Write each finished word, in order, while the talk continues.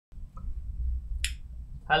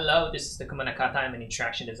Hello, this is Takuma Nakata. I'm an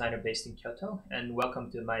interaction designer based in Kyoto, and welcome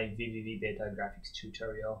to my vvvv beta graphics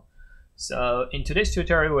tutorial. So in today's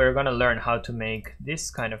tutorial, we're going to learn how to make this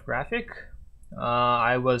kind of graphic.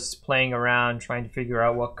 I was playing around trying to figure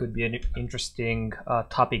out what could be an interesting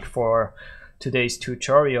topic for today's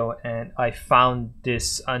tutorial, and I found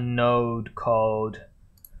this node called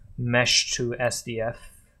Mesh to Sdf.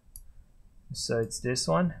 So it's this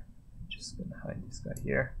one. I'm just going to hide this guy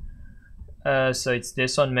here. So it's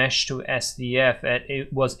this one, Mesh to Sdf, and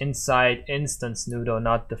it was inside Instance Noodle,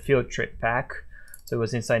 not the field trip pack. So it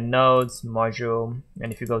was inside Nodes, Module,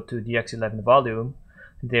 and if you go to DX11 volume,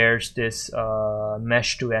 there's this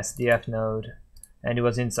Mesh to Sdf node, and it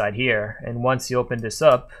was inside here. And once you open this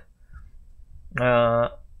up, I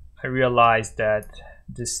realized that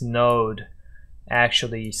this node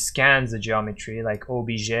actually scans the geometry like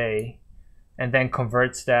OBJ, and then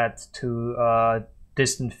converts that to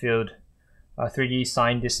distant field. 3D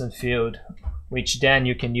sign distant field, which then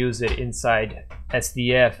you can use it inside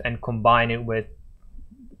SDF and combine it with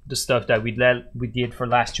the stuff that we did for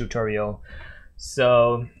last tutorial.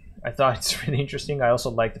 So I thought it's really interesting. I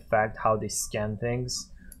also like the fact how they scan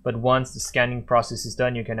things. But once the scanning process is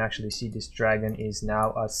done, you can actually see this dragon is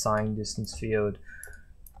now a sign distance field,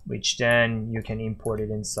 which then you can import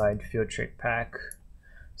it inside field trick pack.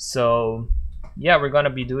 So yeah, we're gonna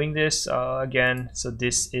be doing this again. So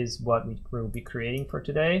this is what we will be creating for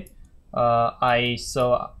today.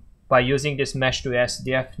 So by using this Mesh to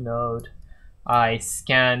Sdf node, I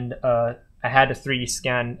scanned. I had a 3D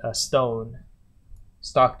scan stone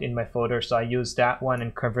stocked in my folder, so I used that one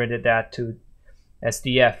and converted that to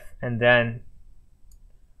SDF. And then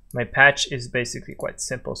my patch is basically quite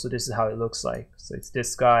simple. So this is how it looks like. So it's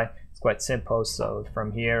this guy. It's quite simple. So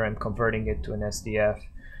from here, I'm converting it to an SDF,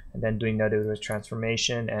 and then doing that with a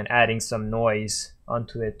transformation and adding some noise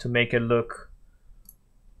onto it to make it look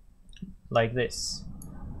like this.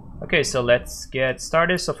 Okay, so let's get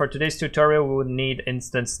started. So for today's tutorial, we would need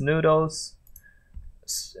Instance Noodles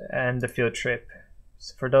and the field trip.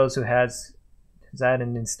 So for those who has that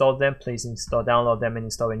and installed them, please download them and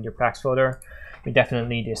install in your packs folder. We definitely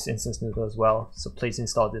need this Instance Noodle as well, so please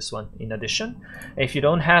install this one in addition. If you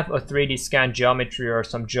don't have a 3D scan geometry or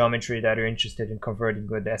some geometry that you're interested in converting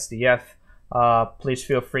with SDF, please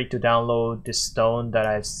feel free to download this stone that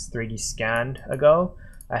I've 3D scanned ago.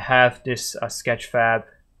 I have this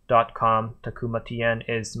sketchfab.com, TakumaTN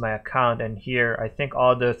is my account, and here I think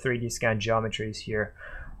all the 3D scan geometries here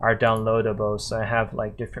are downloadable. So I have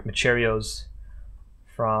like different materials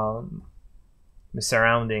from the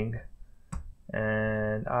surrounding,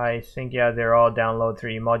 and I think, yeah, they're all download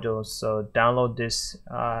 3D modules. So download this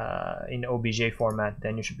in OBJ format,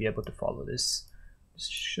 then you should be able to follow this. This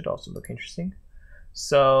should also look interesting.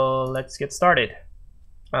 So let's get started.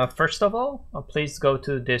 First of all, please go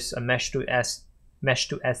to this Mesh to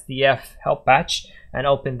Sdf help patch and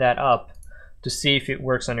open that up to see if it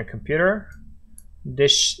works on your computer.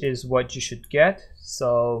 This is what you should get.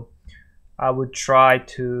 So I would try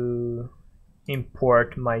to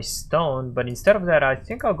import my stone, but instead of that, I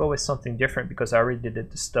think I'll go with something different because I already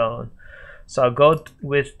did the stone. So I'll go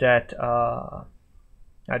with that how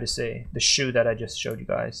to say, the shoe that I just showed you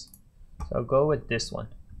guys. So I'll go with this one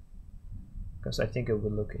because I think it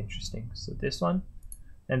would look interesting. So this one,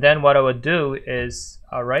 and then what I would do is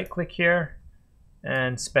I'll right click here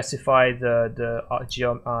and specify the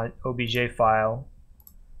OBJ file.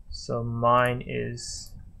 So mine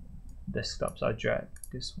is desktop, so I'll drag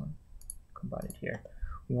this one, combine it here.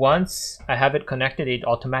 Once I have it connected, it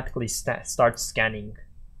automatically starts scanning.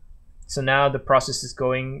 So now the process is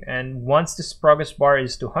going, and once this progress bar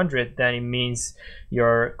is to 100, then it means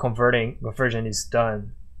your conversion is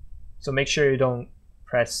done. So make sure you don't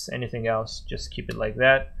press anything else, just keep it like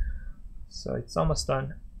that. So it's almost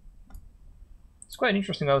done. It's quite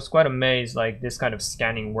interesting. I was quite amazed like this kind of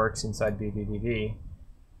scanning works inside vvvv.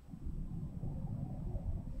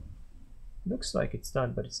 Looks like it's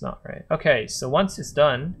done, but it's not, right? Okay, so once it's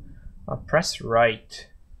done, I'll press right.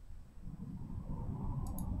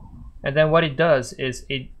 And then what it does is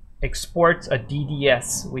it exports a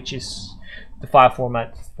DDS, which is the file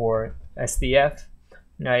format for SDF.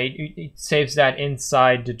 Now it saves that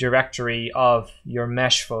inside the directory of your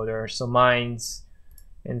mesh folder. So mine's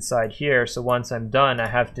inside here. So once I'm done, I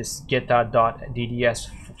have this get.dds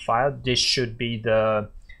file. This should be the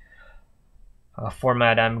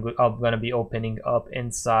format I'm going to be opening up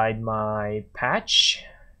inside my patch.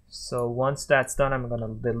 So once that's done, I'm going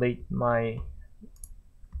to delete my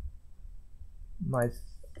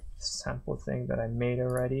sample thing that I made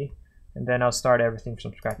already, and then I'll start everything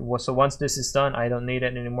from scratch. So once this is done, I don't need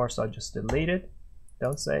it anymore, so I'll just delete it.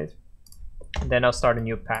 Don't save. and then I'll start a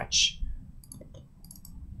new patch.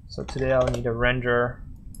 So today I'll need a render,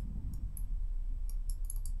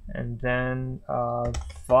 and then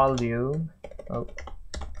volume.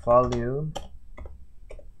 Volume.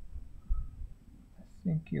 I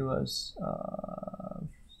think it was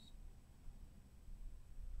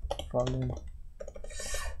volume.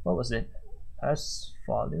 What was it? S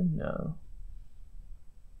volume? No.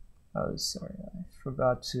 Oh, sorry, I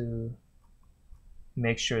forgot to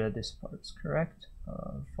make sure that this part is correct.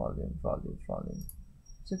 Volume.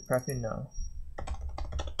 Is it correctly? No.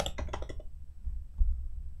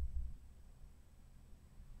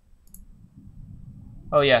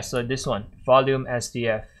 Oh yeah, so this one, volume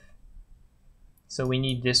SDF. So we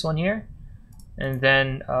need this one here, and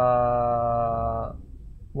then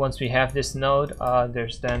once we have this node,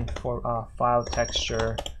 there's then for file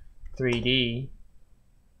texture 3D.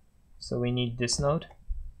 So we need this node,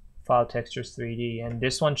 file textures 3D, and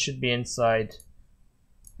this one should be inside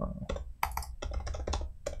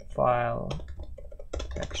file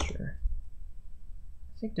texture.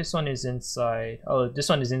 I think this one is inside. Oh, this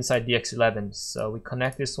one is inside DX11. So we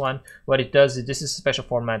connect this one. What it does is this is a special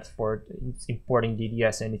format for importing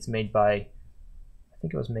DDS, and it's made by, I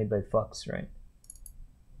think it was made by Vux, right?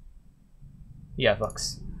 Yeah,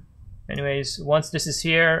 Vux. Anyways, once this is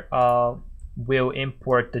here, we'll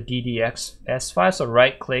import the DDX file. So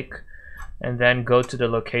right click and then go to the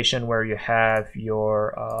location where you have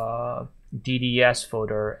your DDS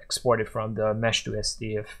folder exported from the mesh to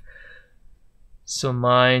SDF. So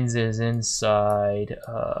mine is inside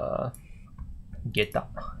GitHub,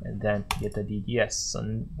 and then get the DDS.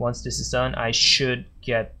 So once this is done, I should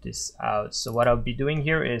get this out. So what I'll be doing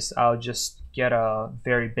here is I'll just get a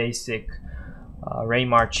very basic ray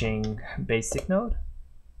marching basic node,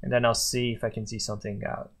 and then I'll see if I can see something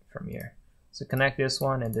out from here. So connect this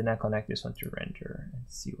one, and then I connect this one to render and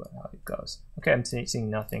see how it goes. Okay, I'm seeing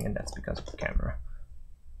nothing, and that's because of the camera.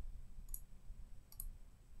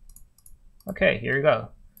 Okay, here we go.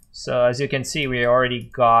 So as you can see, we already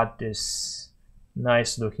got this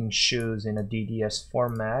nice looking shoes in a DDS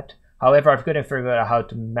format. However, I couldn't figure out how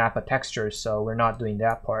to map a texture, so we're not doing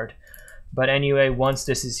that part. But anyway, once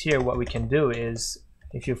this is here, what we can do is,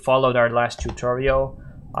 if you followed our last tutorial,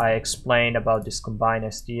 I explained about this combine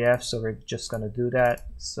SDF, so we're just gonna do that.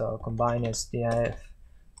 So combine SDF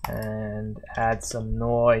and add some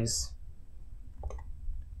noise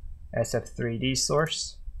SF3D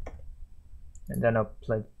source, and then I'll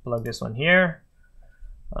plug this one here.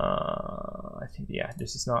 I think, yeah,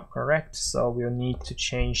 this is not correct, so we'll need to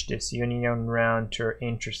change this union round to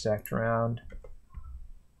intersect round.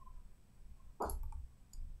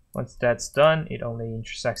 Once that's done, it only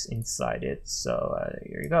intersects inside it. So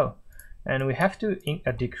here you go. And we have to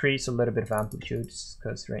decrease a little bit of amplitude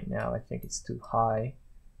because right now I think it's too high.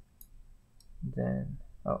 Then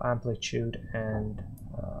amplitude and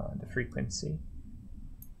the frequency.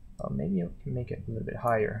 Oh, maybe I can make it a little bit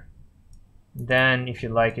higher. Then if you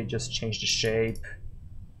like it, just change the shape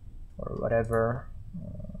or whatever.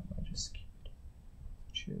 I'll just keep it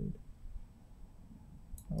amplitude.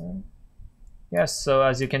 All right. Yes, so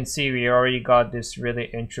as you can see, we already got this really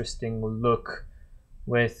interesting look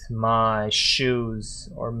with my shoes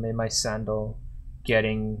or my sandal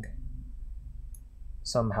getting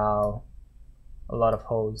somehow a lot of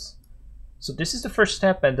holes. So this is the first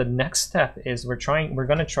step, and the next step is we're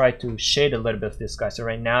gonna try to shade a little bit of this guy. So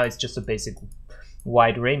right now it's just a basic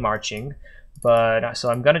wide ray marching, but so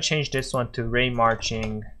I'm gonna change this one to ray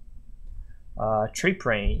marching tree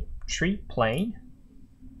plane.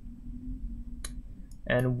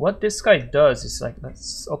 And what this guy does is, like,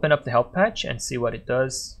 let's open up the help patch and see what it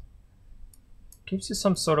does. It gives you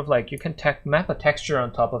some sort of, like, you can map a texture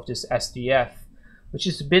on top of this SDF, which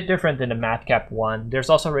is a bit different than the matcap one. There's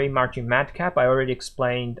also ray marching matcap. I already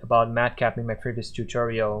explained about matcap in my previous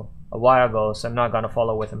tutorial a while ago, so I'm not gonna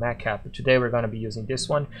follow with a matcap. But today we're gonna be using this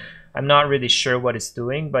one. I'm not really sure what it's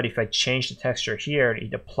doing, but if I change the texture here,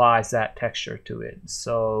 it applies that texture to it.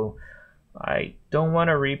 So I don't want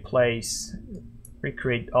to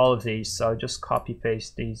recreate all of these, so I'll just copy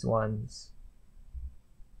paste these ones.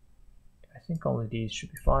 I think only these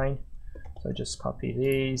should be fine. So just copy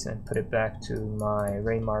these and put it back to my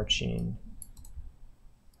ray marching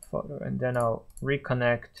photo, and then I'll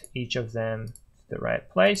reconnect each of them to the right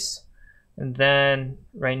place. And then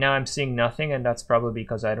right now I'm seeing nothing, and that's probably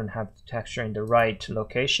because I don't have the texture in the right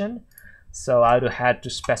location. So I would have had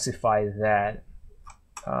to specify that.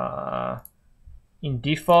 In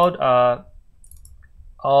default,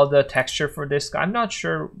 all the texture for this guy, I'm not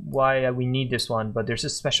sure why we need this one, but there's a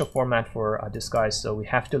special format for this guy, so we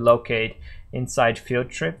have to locate inside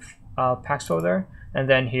field trip packs folder. And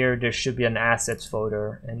then here there should be an assets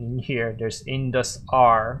folder, and in here there's index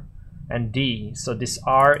R and D. So this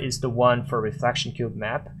R is the one for reflection cube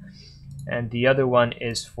map, and the other one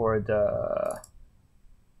is for the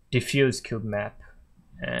diffuse cube map.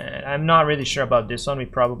 And I'm not really sure about this one. We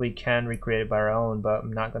probably can recreate it by our own, but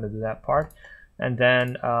I'm not going to do that part. And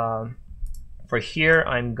then for here,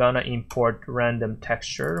 I'm gonna import random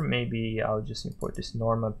texture. Maybe I'll just import this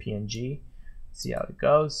normal PNG, see how it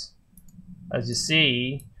goes. As you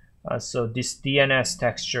see, so this DNS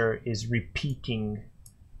texture is repeating,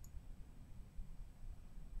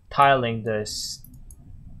 tiling this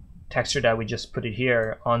texture that we just put it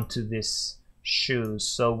here onto this shoes.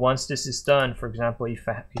 So once this is done, for example, if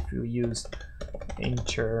you use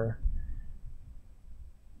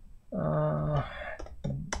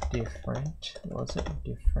different,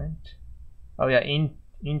 oh yeah,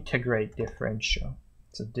 integrate differential,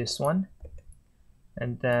 so this one,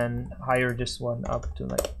 and then higher this one up to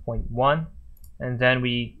like 0.1, and then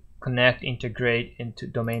we connect integrate into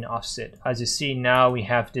domain offset. As you see, now we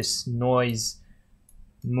have this noise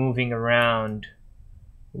moving around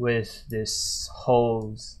with this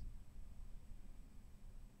holes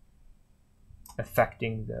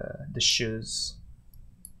affecting the shoes.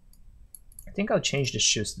 I think I'll change the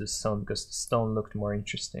shoes to the stone because the stone looked more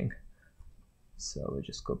interesting. So we'll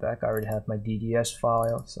just go back. I already have my DDS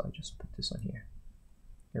file, so I'll just put this on here.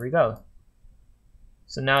 Here we go.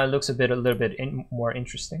 So now it looks a little bit more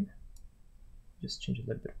interesting. Just change a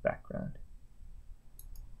little bit of background.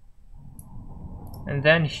 And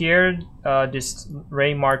then here, this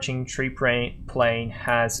ray marching tree plane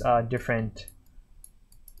has different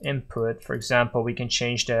input. For example, we can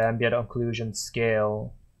change the ambient occlusion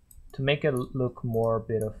scale to make it look more a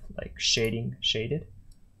bit of like shaded,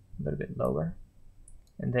 a little bit lower.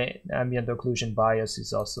 And the ambient occlusion bias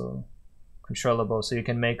is also controllable, so you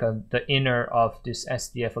can make the inner of this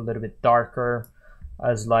SDF a little bit darker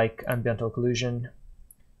as like ambient occlusion.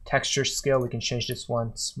 Texture scale, we can change this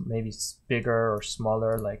one, maybe it's bigger or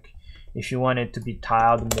smaller. Like if you want it to be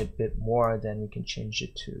tiled a bit more, then we can change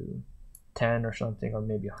it to 10 or something, or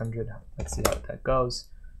maybe 100. Let's see how that goes.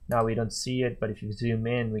 Now we don't see it, but if you zoom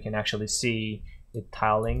in, we can actually see it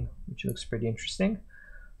tiling, which looks pretty interesting.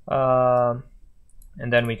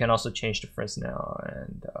 And then we can also change the Fresnel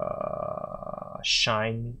and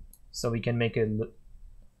shine, so we can make it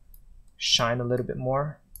shine a little bit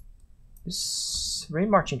more. This ray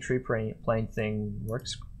marching tree plane thing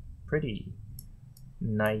works pretty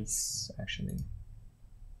nice, actually.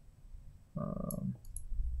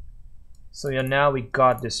 So yeah, now we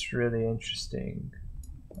got this really interesting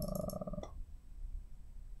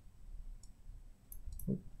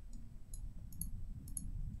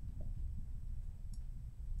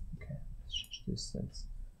okay, let's change distance.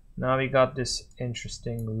 Now we got this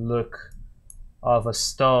interesting look of a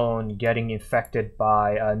stone getting infected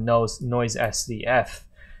by a noise SDF.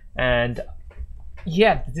 And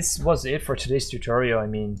yeah, this was it for today's tutorial. I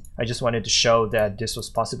mean, I just wanted to show that this was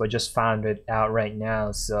possible. I just found it out right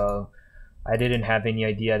now, so I didn't have any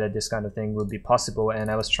idea that this kind of thing would be possible, and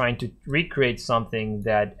I was trying to recreate something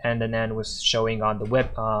that NNN was showing on the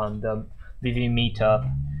web, on the VV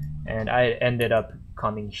meetup, and I ended up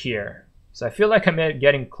coming here. So I feel like I'm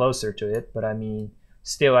getting closer to it, but I mean,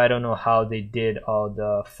 still, I don't know how they did all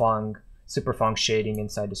the super funk shading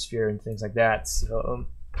inside the sphere and things like that. So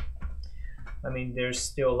I mean, there's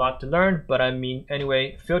still a lot to learn, but I mean,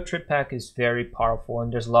 anyway, Field Trip Pack is very powerful,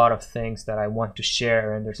 and there's a lot of things that I want to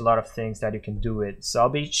share, and there's a lot of things that you can do with. So I'll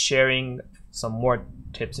be sharing some more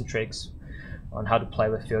tips and tricks on how to play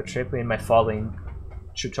with Field Trip in my following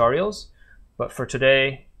tutorials. But for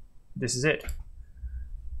today, this is it.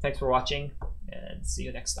 Thanks for watching, and see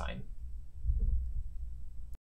you next time.